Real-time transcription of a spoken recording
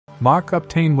Mark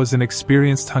Uptain was an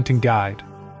experienced hunting guide,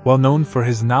 well known for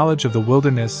his knowledge of the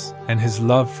wilderness and his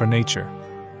love for nature.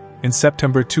 In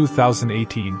September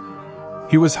 2018,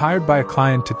 he was hired by a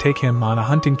client to take him on a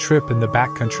hunting trip in the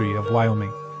backcountry of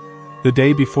Wyoming. The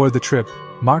day before the trip,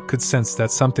 Mark could sense that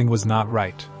something was not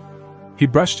right. He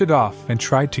brushed it off and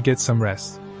tried to get some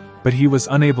rest, but he was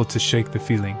unable to shake the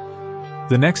feeling.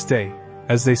 The next day,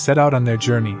 as they set out on their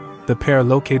journey, the pair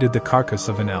located the carcass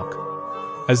of an elk.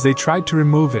 As they tried to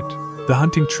remove it, the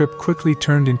hunting trip quickly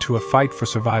turned into a fight for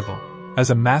survival, as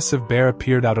a massive bear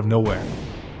appeared out of nowhere.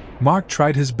 Mark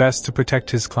tried his best to protect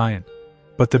his client,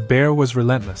 but the bear was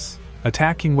relentless,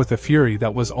 attacking with a fury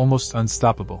that was almost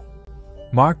unstoppable.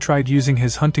 Mark tried using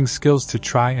his hunting skills to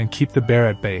try and keep the bear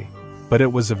at bay, but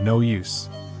it was of no use.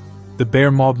 The bear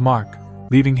mauled Mark,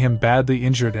 leaving him badly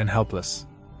injured and helpless.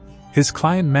 His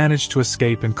client managed to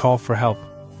escape and call for help,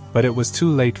 but it was too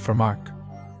late for Mark.